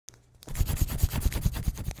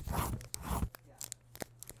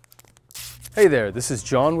Hey there, this is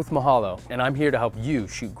John with Mahalo, and I'm here to help you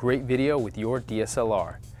shoot great video with your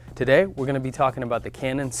DSLR. Today, we're going to be talking about the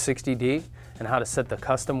Canon 60D and how to set the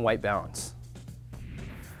custom white balance.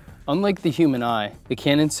 Unlike the human eye, the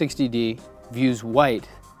Canon 60D views white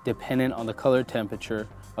dependent on the color temperature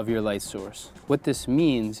of your light source. What this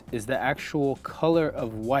means is the actual color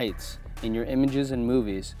of whites in your images and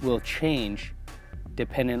movies will change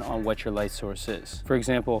depending on what your light source is. For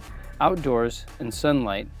example, outdoors and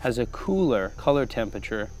sunlight has a cooler color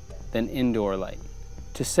temperature than indoor light.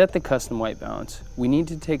 To set the custom white balance, we need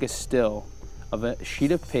to take a still of a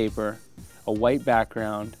sheet of paper, a white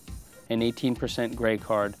background, an 18% gray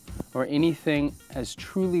card, or anything as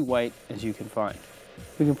truly white as you can find.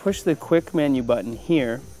 We can push the quick menu button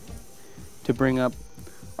here to bring up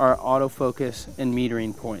our autofocus and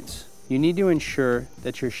metering points. You need to ensure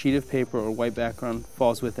that your sheet of paper or white background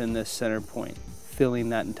falls within this center point, filling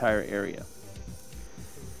that entire area.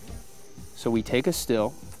 So we take a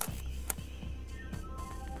still,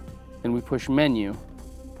 and we push menu,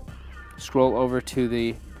 scroll over to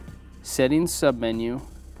the settings submenu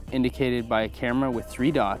indicated by a camera with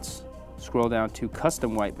 3 dots, scroll down to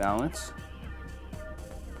custom white balance,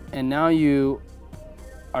 and now you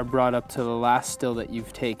are brought up to the last still that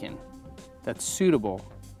you've taken that's suitable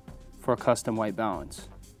for a custom white balance.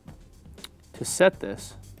 To set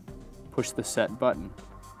this, push the set button.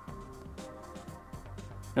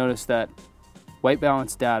 Notice that white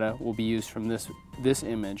balance data will be used from this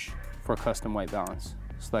image for custom white balance.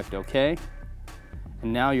 Select OK,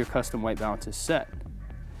 and now your custom white balance is set.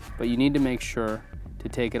 But you need to make sure to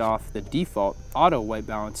take it off the default auto white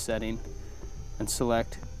balance setting and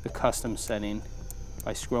select the custom setting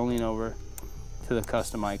by scrolling over to the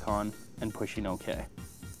custom icon and pushing OK.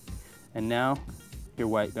 And now your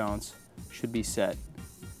white balance should be set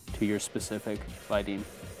to your specific lighting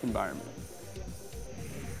environment.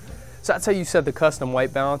 So that's how you set the custom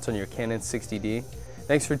white balance on your Canon 60D.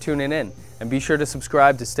 Thanks for tuning in, and be sure to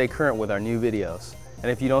subscribe to stay current with our new videos.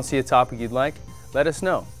 And if you don't see a topic you'd like, let us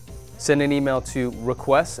know. Send an email to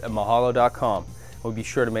requests@Mahalodotcom. We'll be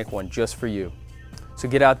sure to make one just for you. So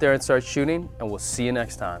get out there and start shooting, and we'll see you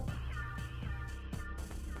next time.